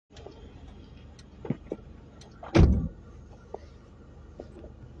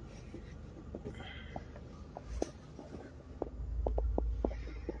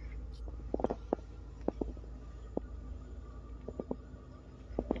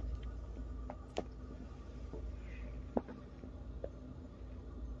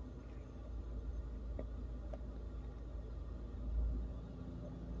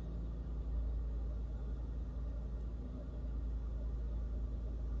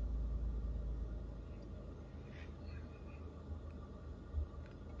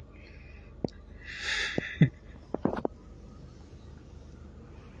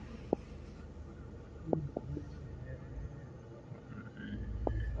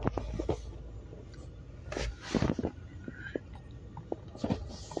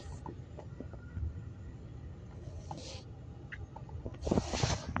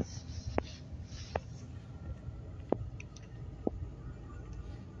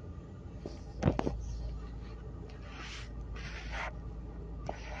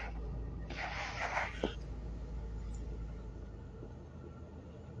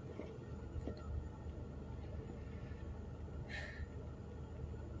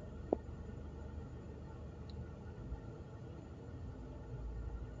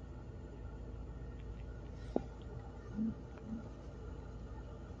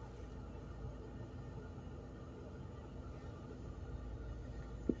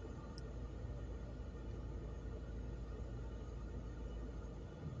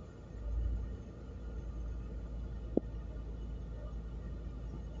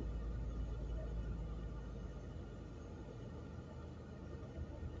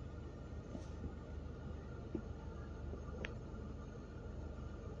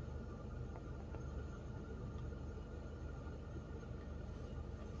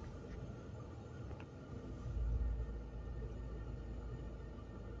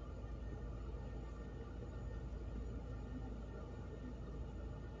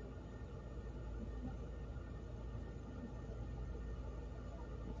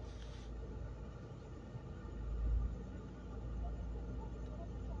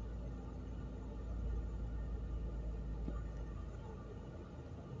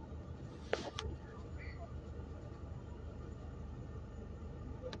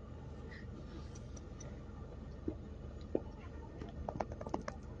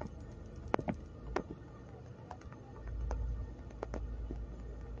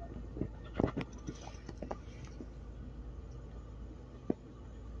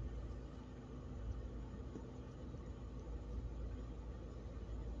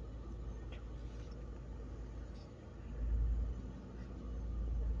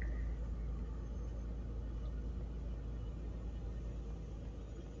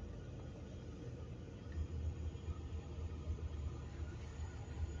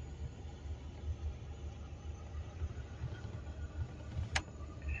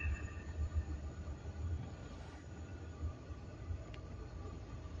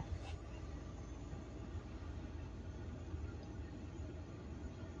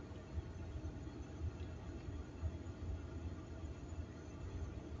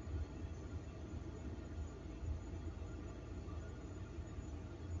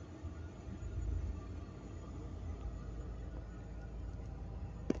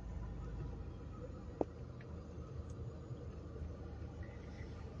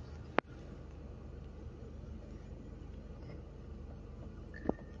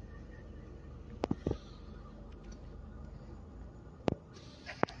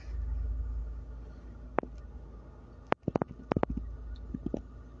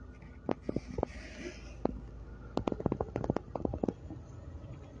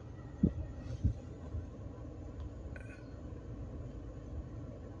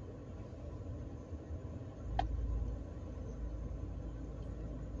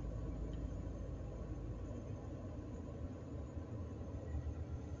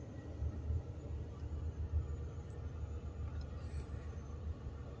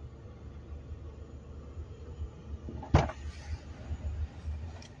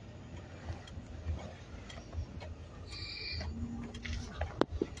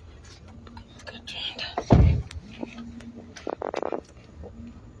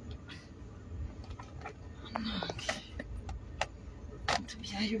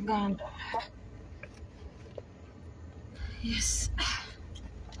Uganda. Yes.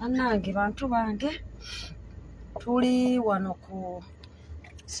 Anange bantu bange tuli wano ku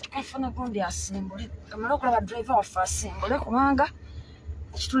sikafuna gundi asimbule kamala okulaba driver wa asimbule kubanga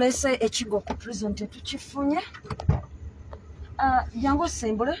kitulese ekigo ku prison tetukifunye jangu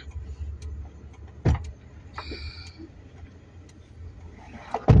asimbule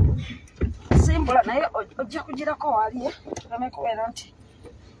simbula naye ojja kugirako waliye tuleme kubeera nti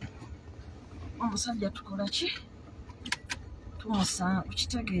omusajja tukola ki tumusa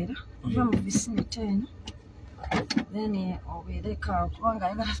ukitegeera ova mu vicinity eno then obeereka kubanga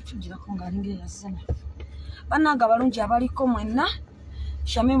ayagala tugirako ng'alinga eyazina bannanga balungi abaliko mwenna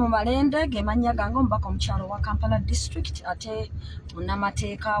Shamim Malende gemanya gange omubaka omukyalo wa Kampala district ate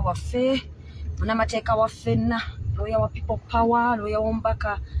munnamateeka waffe na lawyer wa people power lawyer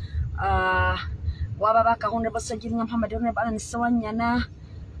w'omubaka wababaka Honorable Ssegirinya Mwetaga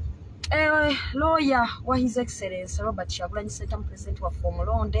lawyer wa His Excellency Robert Kyagulanyi Ssentamu President wa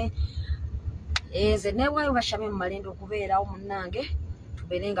Mulonde ze newayo nga Shamim Malende okubeerawo munnange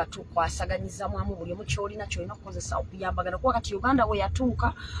tubeere nga tukwasaganyiza mwamu buli omu kyolina kyolina okukozesa okuyambagana kuba kati Uganda we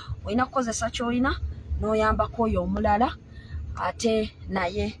yatuuka olina kukozesa kyolina n'oyambako oyo omulala ate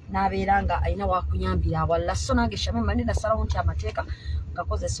naye n'abeera nga alina wakuyambira awalala so nange Shamim Malende nasalawo nti amateeka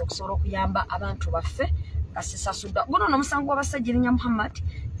gakozesa okusobola okuyamba abantu baffe nga sisasudda guno n'omusango gwa Ssegirinya Muhammad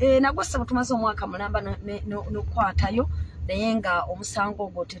nagwo ssebo tumaze omwaka mulamba n'okukwatayo naye nga omusango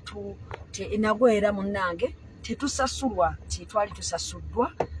ogwo nagwo era munnange tetusasulwa twali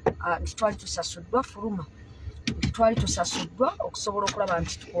tusasuddwa fuluma twali tusasuddwa okusobola okulaba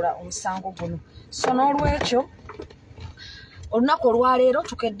nti tukola omusango guno so n'olwekyo olunaku olwaleero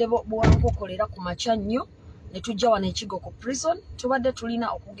tukedde bwangu okolera ku makya nnyo ne tujja wano ekigo ku prison tubadde tulina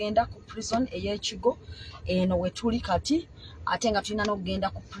okugenda ku prison ey'ekigo eno we tuli kati ate nga tulina n'okugenda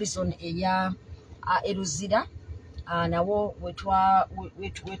ku prison eya Eruzira nawo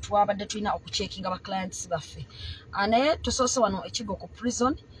wetwabadde tulina okucheckinga ba clients baffe naye tusoose wano ekigo ku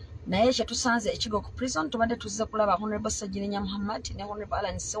prison naye kye tusanze ekigo ku prison tubadde tuzze kulaba Honorable Ssegirinya Muhammad ne Honorable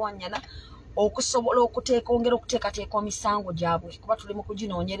Alan Sewanyana okusobola ongera okuteekateeka emisango gyabwe kuba tuli mu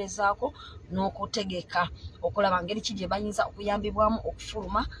kuginoonyerezaako n'okutegeka okulaba ngeri ki gye bayinza okuyambibwamu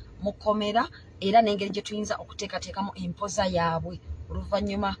okufuluma mu kkomera era n'engeri gye tuyinza okuteekateekamu empoza yaabwe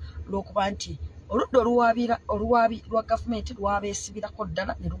oluvannyuma lw'okuba nti oludda oluwaabi lwa gavumenti lwabeesibirako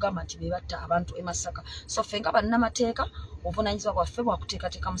ddala ne lugamba nti beebatta abantu e Masaka so ffe nga bannamateeka obuvunaanyizibwa bwaffe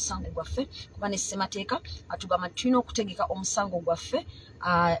bwakuteekateeka musango gwaffe kuba ne ssemateeka atugamba nti tulina okutegeka omusango gwaffe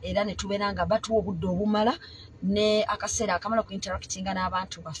era ne tubeera nga batuwa obudde obumala ne akaseera akamala ku interactinga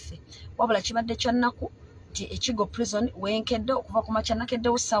n'abantu baffe wabula kibadde kya nnaku nti ekigo prison wenkedde okuva ku makya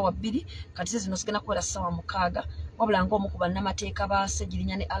nakeddewo ssaawa 2 kati zino zigenda kubeera ssaawa 6 wabula ng'omu ku bannamateeka ba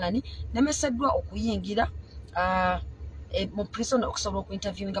Ssegirinya ne Alani nemeseddwa okuyingira mu prison okusobola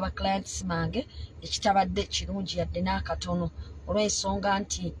okuinterviewinga ba clients mange ekitabadde kirungi yadde n'akatono olw'ensonga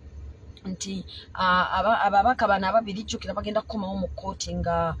nti ababaka bano ababiri jjukira bagenda kukomawo mu kkooti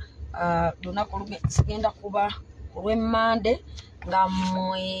nga lunaku zigenda kuba olw'emmande nga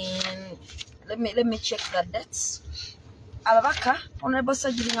let me check the dates ababaka Honorable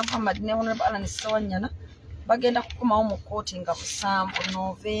Ssegirinya Muhammad ne Honorable Alan Sewanyana bagenda kukomawo mu kkooti nga 7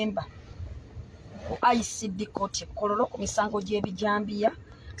 Novemba ku ICD kkooti Kololo ku misango gy'ebijambiya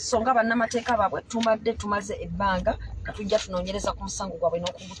so nga bannamateeka baabwe tumaze ebbanga nga tujja tunoonyereza ku musango gwabwe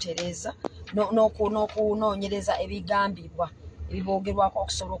n'okugutereeza n'okunoonyereza ebigambibwa ebiboogerwako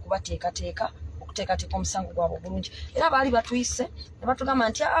okusobola okubateekateeka okuteekateeka omusango gwabwe obulungi era baali batuyise ne batugamba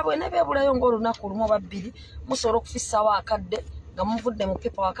nti abwe ne beebulayo ng'olunaku lumu oba 2 musobola okufissaawo akadde nga muvudde mu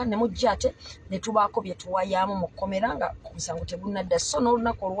pepa waka ne mujja ate ne tubaako bye tuwayaamu mu kkomera nga omusango tegunnadda so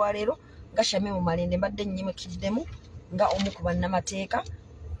n'olunaku olwaleero nga Shamim Malende mbadde nnyimukiddemu nga omu ku bannamateeka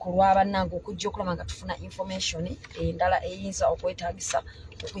ku lw'abannange okujja okulaba nga tufuna information endala eyinza okwetaagisa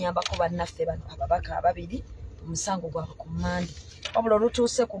okuyambako bannaffe bano ababaka ababiri omusango gwabwe ku mmande wabula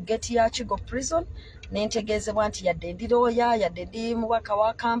olutuuse ku geti ya Kigo prison nentegeezebwa nti yadde ndi looya yadde ndi mubaka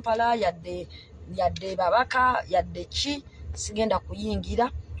wa Kampala yadde babaka yadde ki sigenda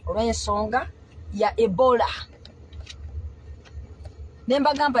kuyingira olw'ensonga ya Eboola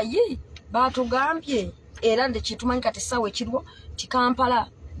nembagamba ye batugambye era nde kitumanyi kati essaawa ekiriwo ti Kampala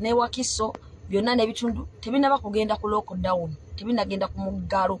ne Wakiso byonna n'ebitundu tebinaba kugenda ku lockdown tebinagenda ku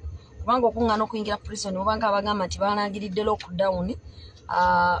muggalo kubanga okuŋŋaana okuyingira prison obanga abagamba nti balangiridde lockdown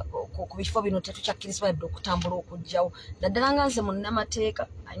ku bifo bino tetukyakkirizibwa yadde okutambula okujjawo naddala nga nze munnamateeka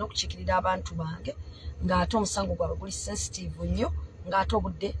alina okukiikirira abantu bange ng'ate omusango gwabwe guli sensitive nnyo ng'ate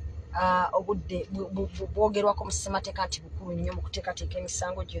obudde obudde bwogerwako mu ssemateeka nti bukulu nnyo mu kuteekateeka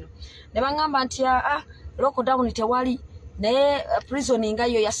emisango gino. Ne bangamba nti lockdown tewali, naye prison nga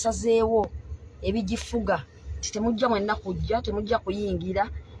yo yasazeewo ebigifuga nti temujja mwenna kujja, temujja kuyingira,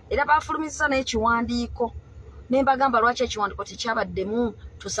 era baafulumiza n'ekiwandiiko. Ne mbagamba lwaki ekiwandiiko tekyabaddemu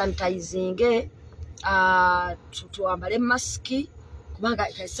tusanitizinge, twambale masiki, kubanga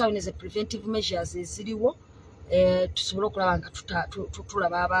essaawa ze preventive measures eziriwo, tusobole okulaba nga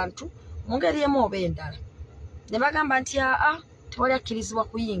tulaba abantu mu ngeri emu oba endala. Ne bagamba nti tewali akkirizibwa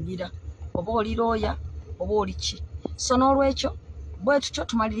kuyingira, oba oli looya oba oli ki. So n'olwekyo bwe tutyo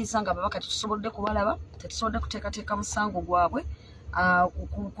tumaliriza nga ababaka tetusobodde kubalaba, tetusobodde kuteekateeka musango gwabwe,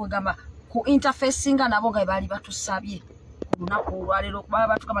 kugamba ku interfacinga nabo nga baali batusabye ku lunaku olwaleero, kuba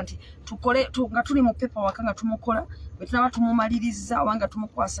batugamba nti tukole nga tuli mu pepa waka nga tumukola, bwe tunaba tumumaliriza oba nga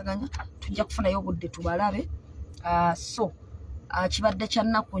tumukwasaganya tujja kufunayo obudde tubalabe. So kibadde kya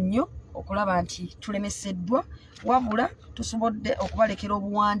nnaku nnyo okulaba nti tulemeseddwa, wabula tusobodde okubalekera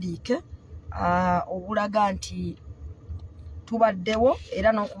obuwandiike obulaga nti tubaddewo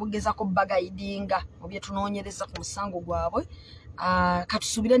era n'okubugezako bagayidinga mu bye tunoonyereza ku musango gwabwe.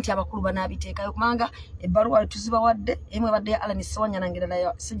 Katusuubire nti abakulu banaabiteekayo, kubanga ebbaluwa tuzibawadde emu ebadde ya Alani Ssewanya n'engera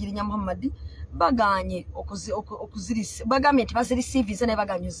ya Ssegirinya Muhammad baganye okuzirisa, bagambye nti bazirisiivize naye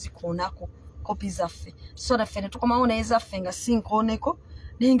baganye ozikoonako kopi zaffe. So naffe ne tukomawo n'ezaffe nga sinkooneko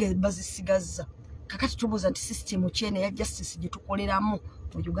naye nga bazisigazza. Kakati tubuuza nti sisitemu ki eno eya justice gye tukoleramu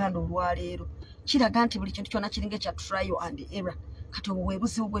mu Uganda olwaleero. Kiraga nti buli kintu kyonna kiringa ekya trial and error. Kati obwo bwe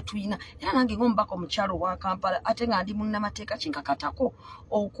buzibu bwe tuyina, era nange ng'omubaka omukyalo wa Kampala ate nga ndi munnamateeka kinkakatako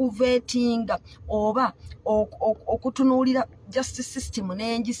okuveetinga oba okutunuulira justice system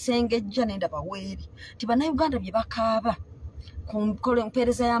n'engisengejja n'endaba weeri nti bannayuganda bye bakaaba ku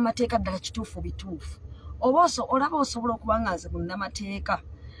mpeereza y'amateeka ddala kituufu bituufu. Olaba osobola okuba nga nze munnamateeka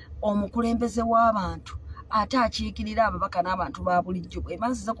omukulembeze w'abantu ate akiikirira ababaka n'abantu ba bulijjo, bwe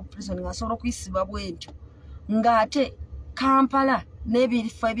banziza ku prison nga nsobola okuyisibwa bwentyo ng'ate Kampala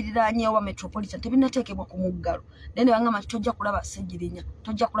n'ebifo ebiriraanyeewo wa metropolitan tebinnateekebwa ku muggalo. Naye ne bangamba nti tojja kulaba Ssegirinya,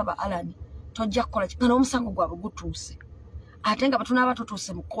 tojja kulaba Alani, tojja kukola ki, nga n'omusango gwabwe gutuuse. Ate nga batunaaba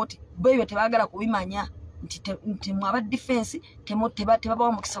tutuuse mu kkooti, bo ebyo tebaagala kubimanya nti mwe aba defense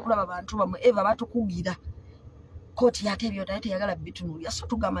tebabawa mukisa kulaba bantu bamwe eva batukugira. Kkooti yate ebyo naye teyagala bitunuulira. So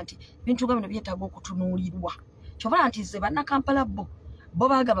tugamba nti bintu nga bino byetaaga okutunuulirwa. Kyobala nti ze bannakampala bo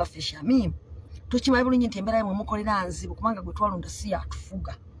baagamba ffe Shamim tukimanyi bulungi nti embeera yemwe mukolera nzibu kubanga gwe twalonda si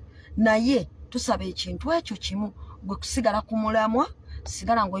yatufuga, naye tusaba ekintu ekyo kimu, gwe kusigala ku mulamwa,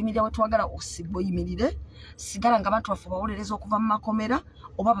 sigala ng'oyimirira we twagala osigwe oyimirire, sigala nga abantu baffe bawolereza okuva mu makomera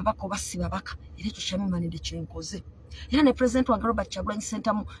oba babaka oba si babaka. Era ekyo Shamim Malende kyenkoze, era ne President wange Robert Kyagulanyi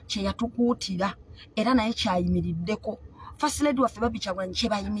Ssentamu kye yatukuutira era naye kyayimiriddeko. First Lady waffe Babi Kyagulanyi kye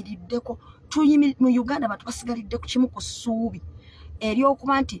bayimiriddeko. Mu Uganda abantu basigalidde ku kimu ku ssuubi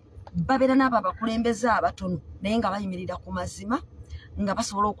ery'okuba nti babeera n'abo abakulembeze abatono naye nga bayimirira ku mazima, nga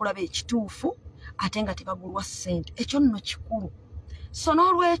basobola okulaba ekituufu ate nga tebagulwa ssente. Ekyo nno kikulu. So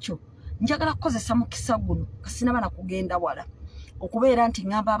n'olwekyo njagala kukozesa mukisa guno nga sinaba na kugenda wala okubeera nti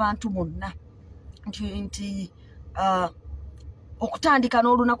ngamba abantu bonna nti okutandika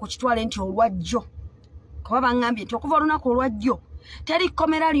n'olunaku kitwale nti olwajjo, kuba bangambye nti okuva olunaku olwajjo teri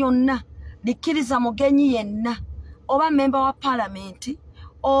kkomera lyonna likkiriza mugenyi yenna oba memba wa palamenti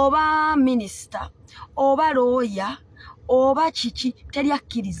oba minisita oba looya oba kiki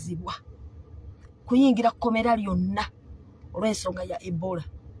teryakkirizibwa kuyingira kkomera lyonna olw'ensonga ya Eboola.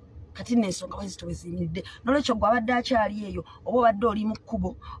 Kati n'ensonga bwezito bwe ziyimiridde. N'olwekyo gwe abadde akyali eyo oba obadde oli mu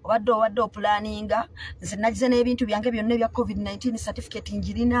kkubo obadde opulaninga, nze nagize n'ebintu byange byonna ebya COVID-19 certificate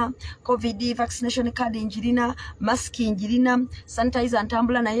njirina, COVID vaccination card njirina, masiki njirina, sanitizer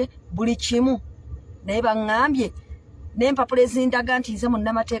ntambula naye buli kimu. Naye baŋŋambye n'empapula ezindaga nti nze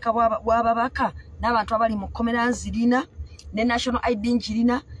munnamateeka w'ababaka n'abantu abali mu kkomera nzirina, ne national ID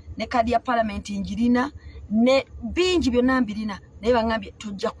njirina, ne kadi ya palamenti njirina, ne bingi byonna mbirina. Naye baŋŋambye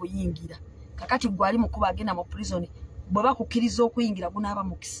tojja kuyingira. Kakati gwali mukuba agenda mu prison bwe bakukkiriza okuyingira gunaaba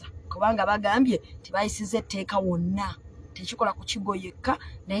mukisa, kubanga bagambye tibayisiza etteeka wonna, tekikola ku kigo yekka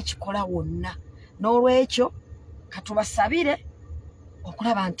naye kikola wonna. N'olwekyo katubasabire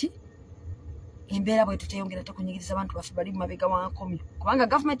okulaba nti embeera bwe tuteyongera tekunyigiriza abantu baffe bali mu mabega wa nkomyo, kubanga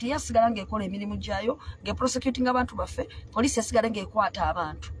gavumenti yasigala ng'ekola emirimu gyayo ng'eprosecuting abantu baffe, poliisi yasigala ng'ekwata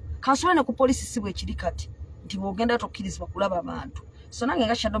abantu. Kansule ne ku poliisi si bwe kiri kati nti bw'ogenda tokkirizibwa kulaba abantu. So nange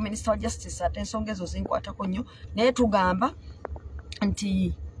nga shadow minister wa justice ate ensonga ezo zinkwatako nnyo, naye tugamba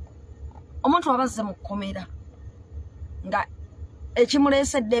nti omuntu wabazze mu kkomera nga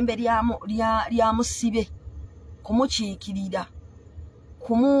ekimuleese eddembe lya musibe kumukiikirira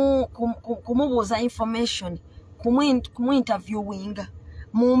kumubuuza information kumu interviewing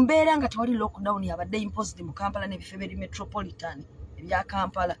mu mbeera nga tewali lockdown yabadde imposed mu Kampala n'ebifo ebiri metropolitan ebya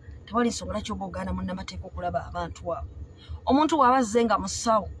Kampala. Tewali nsonga lwaki oba ogaana munnamateeka okulaba abantu abo. Omuntu bw'abazze nga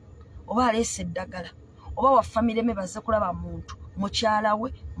musawo oba aleese eddagala oba wa famire me bazze kulaba muntu mukyala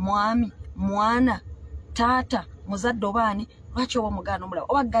we mwami mwana taata muzadde obaani lwaki oba omugaana omulaba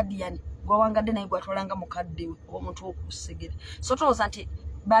oba guardian gwawangadde naye gwatwalanga mukadde we oba omuntu w'okulusegere. So tolowooza nti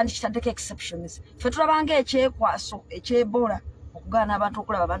bandi kitaddeko exceptions. Ffe tulabanga ekyekwaso eky'Ebola okugaana abantu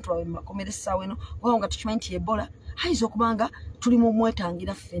okulaba abantu baabwe mu makomera essaawa eno oba nga tukimanyi nti Ebola ayinza okubanga tuli mu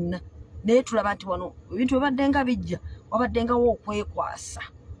mwetangira ffenna naye tulaba nti wano ebintu bibadde nga bijja wabaddengawo okwekwasa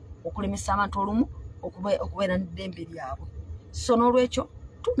okulemesa abantu olumu okubeera n'eddembe lyabwe. So n'olwekyo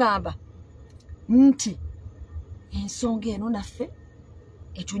tugamba nti ensonga eno naffe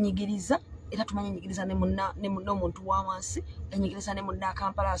etunyigiriza era tumanyi enyigiriza n'omuntu wa wansi enyigiriza ne munna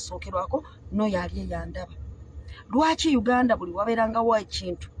Kampala asookerwako n'oyo ali eyandaba. Lwaki Uganda buli wabeerangawo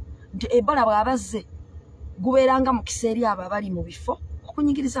ekintu nti Ebola bw'abazze gubeeranga mu kiseeri abo abali mu bifo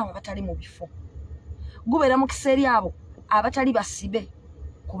okunyigiriza abo abatali mu bifo, gubeera mu kiseeri abo abatali basibe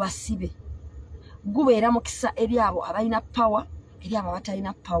ku basibe, gubeera mu kisa eri abo abalina power eri abo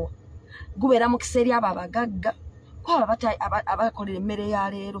abatalina power, gubeera mu kiseeri abo abagagga kwabo abakolera emmere ya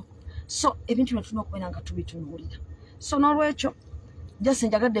leero. So ebintu bino tulina okubeera nga tubitunuulira. So n'olwekyo just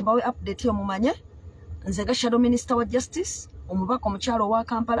njagadde mbawe update yo mumanye nze nga Shadow Minister wa Justice omubaka omukyalo wa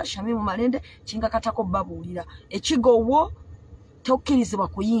Kampala Shamim Malende kingakatako babuulira ekigowo tokkirizibwa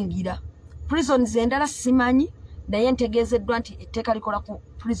kuyingira prisons endala simanyi naye ntegeezeddwa nti etteeka likola ku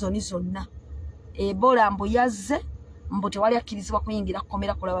prison zonna. Ebola mbu yazze mbu tewali akkirizibwa kuyingira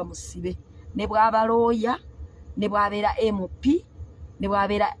kukomera kulaba musibe ne bw'aba looya ne bw'abeera MP ne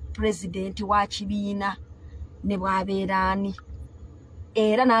bw'abeera president wa kibiina ne bw'abeera ani.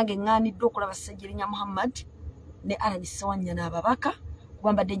 Era nange ŋŋaaniddwa okulaba Ssegirinya Muhammad ne Alani Sewanya n'ababaka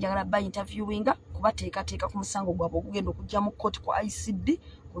kuba mbadde njagala ba interviewinga kubateekateeka ku musango gwabwe ogugenda okujja mu kkooti ku ICD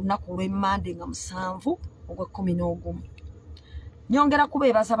ku lunaku olw'Emmande nga 7 ogw'Ekumi. Nyongera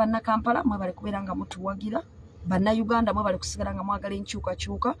kubeebaza bannakampala mwebale kubeera nga mutuwagira, bannayuganda mwebale kusigala nga mwagala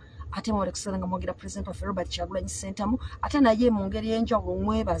enkyukakyuka, ate mwebale kusigala nga mwagira President waffe Robert Kyagulanyi Ssentamu, ate naye mu ngeri y'enjawulo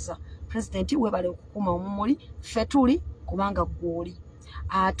mwebaza President webale okukuuma omumuli ffe tuli kubanga gw'oli.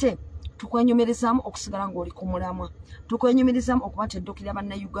 Ate tukwenyumirizaamu okusigala ng'oli ku mulamwa, tukwenyumirizaamu okuba nti eddukira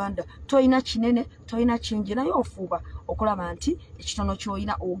bannayuganda toyina kinene toyina kingi naye ofuuba okulaba nti ekitono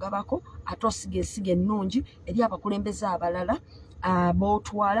ky'oyina ogabako ate osiga ensiga ennungi eri abakulembeze abalala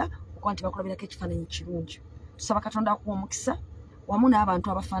bootwala okuba nti bakulabirako ekifaananyi kirungi. Tusaba Katonda akuwa omukisa wamu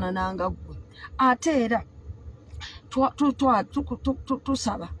n'abantu abafaanana nga ggwe. Ate era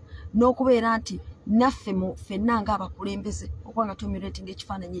tusaba n'okubeera nti naffe ffenna ng'abakulembeze okuba nga tumiratinga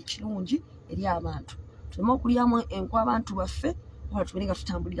ekifaananyi ekirungi eri abantu. Tuleme okulyamu enkwa abantu baffe wala tubeere nga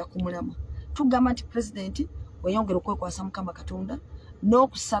tutambulira ku mulamwa. Tugamba nti Pulezidenti weyongera okwekwasa Mukama Katonda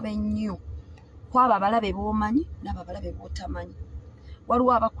n'okusaba ennyo kwabo abalabe b'omanyi n'abo abalabe b'otamanyi.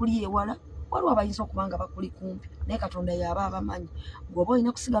 Waliwo abakuli ewala, waliwo abayinza okuba nga bakuli kumpi naye Katonda y'aba abamanyi. Bw'oba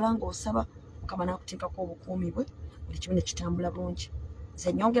olina kusigala ng'osaba Mukama n'akuteekako obukuumi bwe buli kimu ne kitambula bulungi.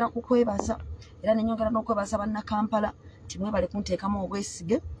 Nze nyongera kukwebaza era ne nyongera n'okwebaza bannakampala nti mwebale kunteekamu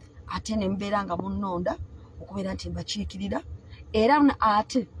obwesige ate ne mbeera nga munnonda okubeera nti mbakiikirira. Era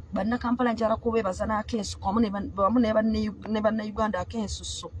ate bannakampala njala kubeebaza n'akensu wamu ne bannayuganda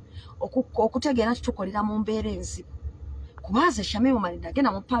akensuso okutegeera nti tukolera mu mbeera enzibu. Kubanze Shamim Malende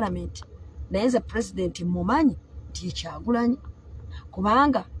agenda mu Parliament naye nze President mumanyi nti Kyagulanyi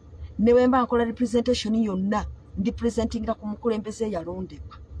kubanga ne bwe mba nkola representation yonna ndi presentingira ku mukulembeze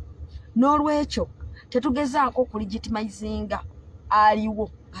yalondebwa. N'olwekyo tetugezaako kulegitimizinga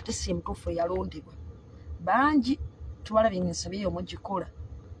aliwo ate si mutuufu yalondebwa. Bangi tubalabye ng'ensobi eyo mugikola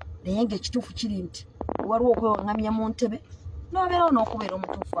naye ng'ekituufu kiri nti waliwo okwewaŋŋamya mu ntebe n'obeerawo n'okubeera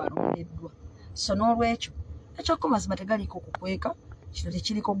omutuufu alondeddwa. So n'olwekyo ekyokka mazima tegaliiko kukweka kino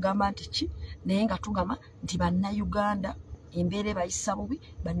tekiriko kugamba nti ki naye nga tugamba nti bannayuganda embeera ebayisa bubi,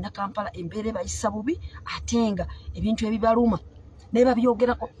 bannakampala embeera ebayisa bubi ate nga ebintu ebibaluma ne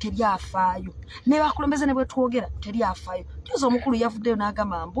babyogerako teryafaayo ne bakulembeze ne bwe twogera teryafaayo. Tuzi omukulu yavuddeyo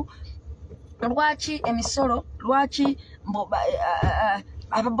n'agamba mbu lwaki emisolo lwaki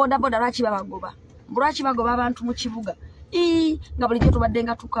ababodaboda lwaki babagoba lwaki bagoba abantu mu kibuga nga bulijjo tubadde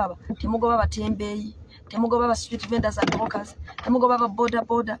nga tukaba temugoba batembeeyi temugoba ba street vendors and hawkers temugoba ba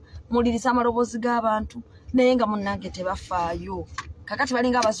bodaboda muliriza amaloboozi g'abantu naye nga munnange tebafaayo. Kakati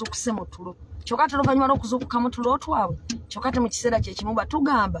balinga abazuukuse mu tulo kyokka ate oluvannyuma lw'okuzuukuka mu tulo twabwe kyokka ate mu kiseera kye kimu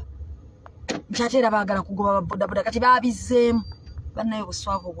batugamba nti ate era baagala kugoba ba bodaboda kati baabizzeemu bannayo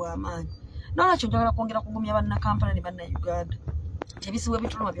buswavu bw'amaanyi. N'olwekyo njagala kwongera kugumya bannakampala ne bannayuganda. Ebisibo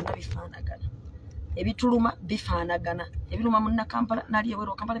ebituluma byonna bifaanagana. Ebituluma bifaanagana. Ebiruma munnakampala n'ali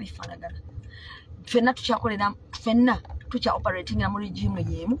ebweru wa Kampala bifaanagana. Ffenna tukyakolera, ffenna tukya operating mu regime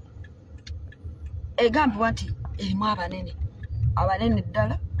y'emu. Egambibwa nti erimu abanene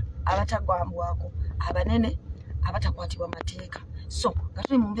ddala abatagwambwako, abanene abatakwatibwa mateeka. So nga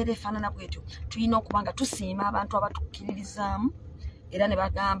tuli mu mbeera efaanana bwetyo, tulina okuba nga tusiima abantu abatukkiririzaamu era ne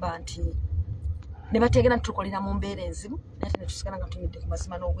bagamba nti ne bateegera nti tukolera mu mbeera enzibu naye ne tusigala nga tuyimidde ku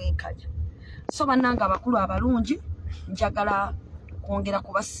mazima n'obwenkanya. So bannanga abakulu abalungi, njagala kwongera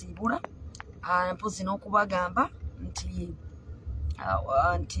kubasiibula mpozi n'okubagamba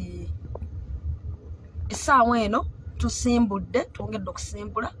nti essaawa eno tusimbudde, twongedde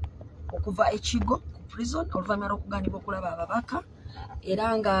okusimbula okuva ekigo ku prison oluvannyuma lw'okugaanibwa okulaba ababaka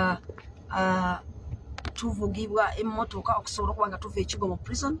era nga tuvugibwa emmotoka okusobola okuba nga tuva ekigo mu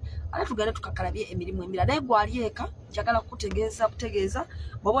prison ate tugende tukakalabye emirimu emirala. Naye gwali eka njagala kutegeeza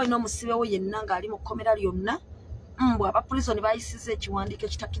bw'oba olina omusibe wo yenna ng'ali mu kkomera lyonna mbu aba prison bayisiza ekiwandiiko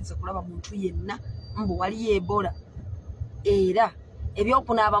ekitakkiriza kulaba muntu yenna mbu waliyo Ebola era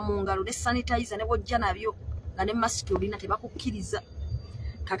ebyokunaaba mu ngalo ne sanitizer ne bw'ojja nabyo nga ne masiki olina tebakukkiriza.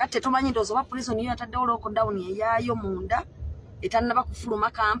 Kakati tetumanyi ndowooza oba prison yo yataddewo lockdown eyaayo munda etannaba kufuluma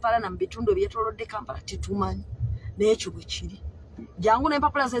Kampala na mu bitundu ebyetoolodde Kampala tetumanyi. N'ekyo bwe kiri. Jangu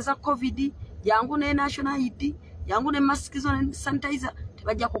n'empapula ze za COVID, jangu ne national ID, jangu ne masiki zo ne sanitizer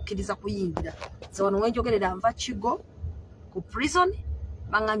tebajja kukkiriza kuyingira. So wano wenjogerera nva kigo ku prison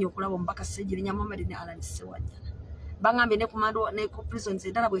banganye okulaba omubaka Ssegirinya Mwetaga Alangide Ssewanyana. Bangambye ne kumando ne ku prison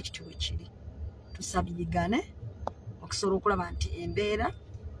zendala bwe kityo bwe kiri. Tusabiyigane okusobola okulaba nti embeera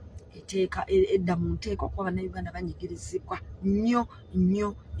eteeka edda mu nteeko kuba bannayuganda banyigirizibwa nnyo.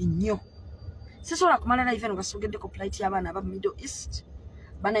 Sisobola kumala live eno ngasogeddeko plight y'abaana aba Middle East.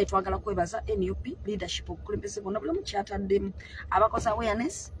 Banaye twagala kwebaza NUP leadership obukulembeze bonna buli mu kyataddemu abakoze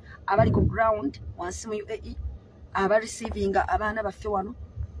awareness abali ku ground wansi mu UAE receiving abaana baffe wano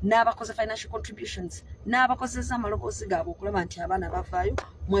n'abakoze financial contributions n'abakozesa amaloboozi gaabwe okulaba nti abaana bavaayo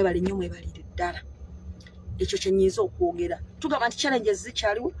mwebale nnyo mwebalire ddala. Ekyo kye nnyinza okwogera. Tugamba nti challenges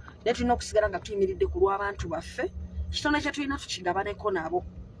zikyaliwo naye tulina okusigala nga tuyimiridde ku lw'abantu baffe. Kitone kye tulina tukigabaneko nabo.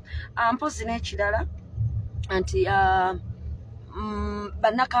 Mpozi n'ekirala nti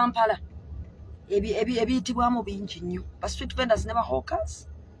bannakampala ebiyitibwamu bingi nnyo. Ba street vendors ne ba hawkers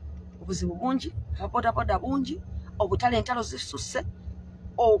obuzibu bungi, ababodaboda bungi, obutale entalo zisusse,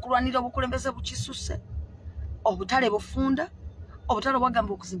 okulwanira obukulembeze bukisusse, obutale bufunda, obutale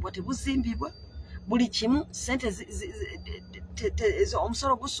bwagamba okuzimbwa tebuzimbibwa, buli kimu sente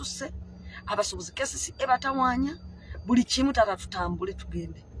omusolo gususse, abasuubuzi kesisi ebatawaanya, buli kimu tata tutambule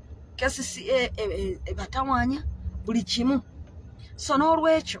tugende. Kesisi ebatawaanya, buli kimu. So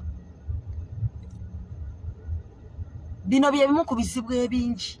n'olwekyo bino bye bimu ku bizibu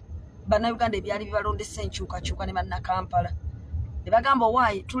ebingi bannayuganda ebyali bibalondesa enkyukakyuka ne bannakampala. Ne bagamba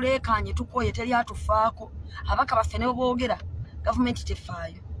owaayi tuleekaanye tukooye teri atufaako. Abaka baffe ne boogera gavumenti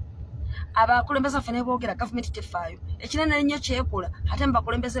tefaayo. Abakulembeze baffe ne boogera gavumenti tefaayo. Ekinene ennyo kyekola ate mu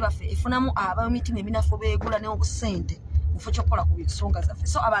bakulembeze baffe efunamu ab'emitima eminafu beegula n'obusente mu kifo ky'okukola ku nsonga zaffe.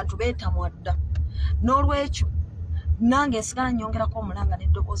 So abantu beetamwa dda. N'olwekyo nange nsigala nnyongerako omulanga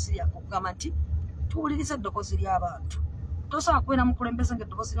n'eddoboozi lyako okugamba nti tuwulirize eddoboozi ly'abantu. Tosobola kubeera mukulembeze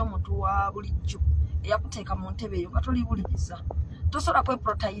ng'eddoboozi ly'omuntu wa bulijjo eyakuteeka mu ntebe eyo nga toliwuliriza. Tosobola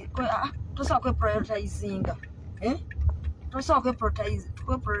kweprioritizinga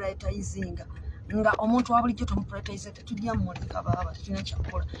nga omuntu wa bulijjo tomuprioritize tetulya mmuleka baaba tetulina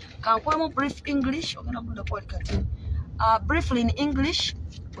kyakukola. Kankwemu brief English ogenda kudda kwali kati. Briefly in English,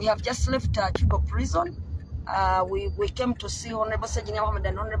 we have just left Kigo prison. We came to see Honorable Ssegirinya Mwetaga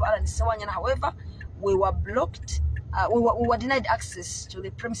and Honorable Alangide Ssewanyana. However, we were blocked. We were denied access to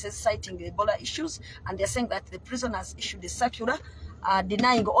the premises, citing the Ebola issues, and they're saying that the prison has issued a circular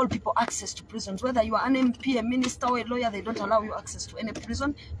denying all people access to prisons. Whether you are an MP, a minister, or a lawyer, they don't allow you access to any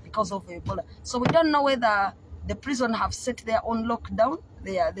prison because of Ebola. So we don't know whether the prison have set their own lockdown.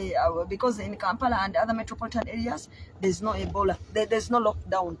 Because in Kampala and other metropolitan areas, there's no Ebola. There's no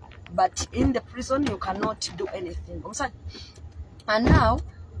lockdown. But in the prison, you cannot do anything. And now,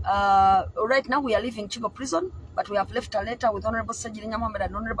 right now, we are leaving Kigo prison, but we have left a letter with Honorable Ssegirinya Mwetaga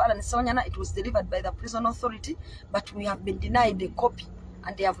and Honorable Alangide Ssewanyana. It was delivered by the prison authority, but we have been denied a copy,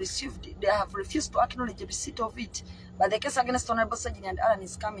 and they have refused to acknowledge the receipt of it. But the case against Honorable Ssegirinya and Alangide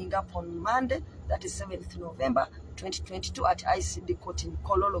is coming up on Monday, that is 7th November 2022 at ICD Court in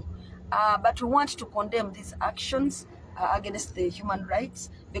Kololo. But we want to condemn these actions against the human rights,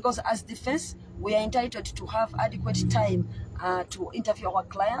 because as defense, We are entitled to have adequate time to interview our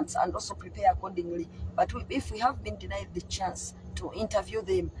clients and also prepare accordingly. But if we have been denied the chance to interview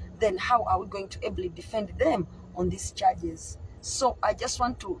them, then how are we going to ably defend them on these charges? So I just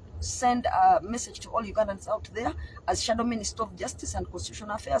want to send a message to all Ugandans out there, as Shadow Minister of Justice and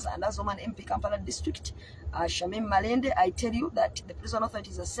Constitutional Affairs and as Woman MP Kampala District, Shamim Malende, I tell you that the prison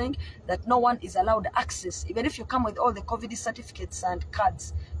authorities are saying that no one is allowed access. Even if you come with all the COVID certificates and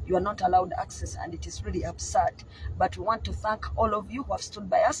cards, you are not allowed access, and it is really absurd. But we want to thank all of you who have stood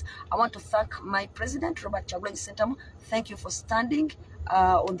by us. I want to thank my president, Robert Kyagulanyi Ssentamu. Thank you for standing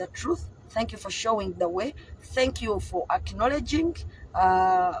on the truth. Thank you for showing the way. Thank you for acknowledging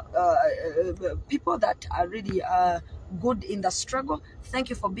people that are really good in the struggle. Thank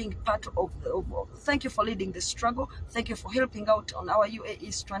you for being part of thank you for leading the struggle. Thank you for helping out on our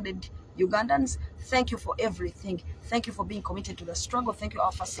UAE stranded Ugandans. Thank you for everything. Thank you for being committed to the struggle. Thank you,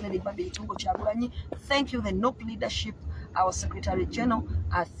 our First Lady Babi Itungo Kyagulanyi. Thank you, the NOP leadership, our Secretary General.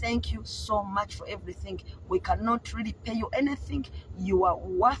 Thank you so much for everything. We cannot really pay you anything. You are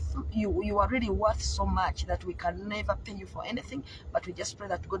worth, you are really worth so much that we can never pay you for anything, but we just pray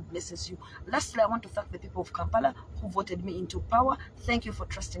that God blesses you. Lastly, I want to thank the people of Kampala who voted me into power. Thank you for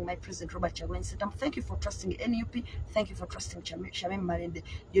trusting my president, Robert Kyagulanyi Ssentamu. Thank you for trusting NUP. Thank you for trusting Shamim Malende.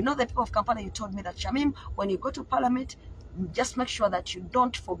 You know, the people of Kampala, you told me that, Shamim, when you go to Parliament, just make sure that you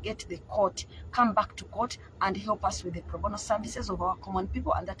don't forget the court. Come back to court and help us with the pro bono services of our common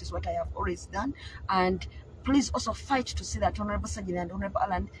people, and that is what I have always done. And please also fight to see that Honorable Ssegirinya and Honorable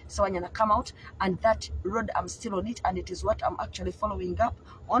Alangide come out, and that road, I'm still on it, and it is what I'm actually following up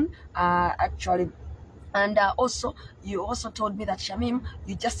on And also, you also told me that, Shamim,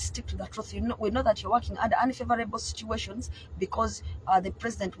 you just stick to the truth. You know, we know that you're working under unfavorable situations because the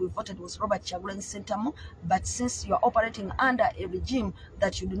president we voted was Robert Kyagulanyi Ssentamu. But since you're operating under a regime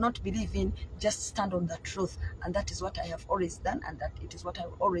that you do not believe in, just stand on the truth. And that is what I have always done, and that it is what I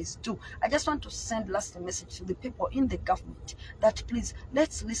will always do. I just want to send last a message to the people in the government that please,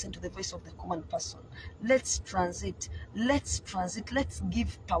 let's listen to the voice of the common person. Let's transit. Let's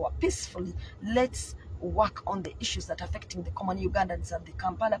give power peacefully. Let's work on the issues that are affecting the common Ugandans and the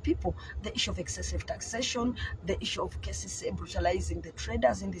Kampala people. The issue of excessive taxation, the issue of cases brutalizing the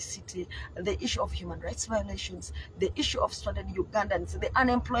traders in the city, the issue of human rights violations, the issue of stranded Ugandans, the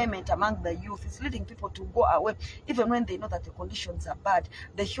unemployment among the youth is leading people to go away even when they know that the conditions are bad.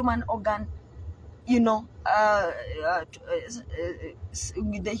 The human organ, you know,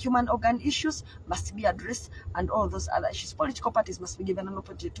 the human organ issues must be addressed, and all those other issues. Political parties must be given an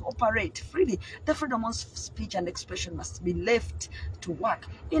opportunity to operate freely. The freedom of speech and expression must be left to work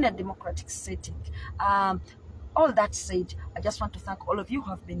in a democratic setting. All that said, I just want to thank all of you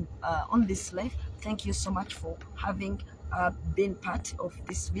who have been on this live. Thank you so much for having been part of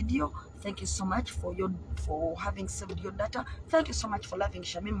this video. Thank you so much for having saved your data. Thank you so much for loving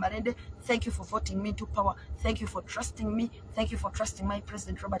Shamim Malende. Thank you for voting me into power. Thank you for trusting me. Thank you for trusting my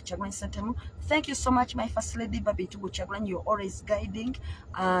president, Robert Kyagulanyi Ssentamu. Thank you so much, my first lady, Babi Itungo Kyagulanyi. You're always guiding.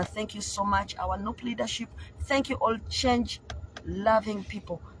 Thank you so much, our NOP leadership. Thank you, all change-loving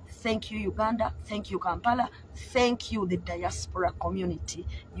people. Thank you, Uganda. Thank you, Kampala. Thank you, the diaspora community.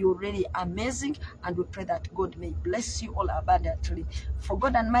 You're really amazing, and we pray that God may bless you all abundantly. For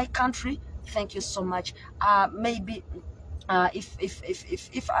God and my country, thank you so much. Maybe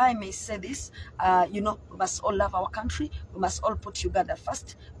if I may say this, you know, we must all love our country. We must all put Uganda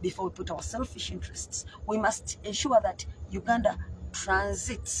first before we put our selfish interests. We must ensure that Uganda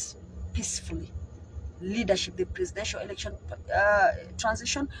transits peacefully. Leadership, the presidential election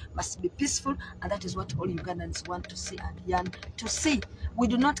transition must be peaceful, and that is what all Ugandans want to see and yearn to see. We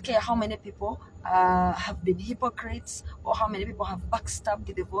do not care how many people have been hypocrites or how many people have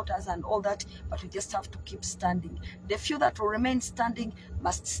backstabbed the voters and all that, but we just have to keep standing. The few that will remain standing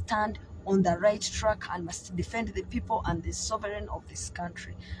must stand on the right track and must defend the people and the sovereign of this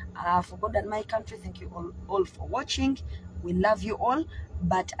country. For God and my country, thank you all for watching. We love you all,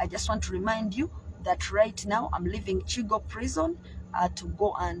 but I just want to remind you that right now I'm leaving Chigo prison to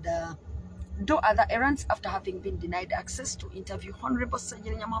go and do other errands after having been denied access to interview Honorable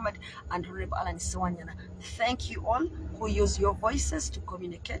Ssegirinya Mwetaga and Honorable Alangide. Thank you all who use your voices to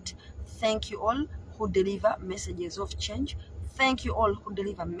communicate. Thank you all who deliver messages of change. Thank you all who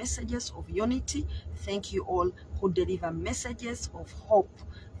deliver messages of unity. Thank you all who deliver messages of hope.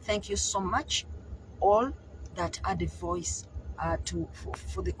 Thank you so much, all that add a voice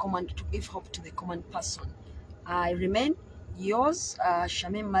for the common, to give hope to the common person. I remain yours,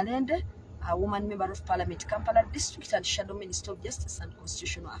 Shamim Malende, a woman member of Parliament, Kampala District, and Shadow Minister of Justice and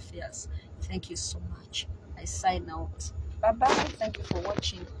Constitutional Affairs. Thank you so much. I sign out. Bye bye. Thank you for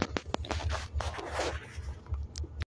watching.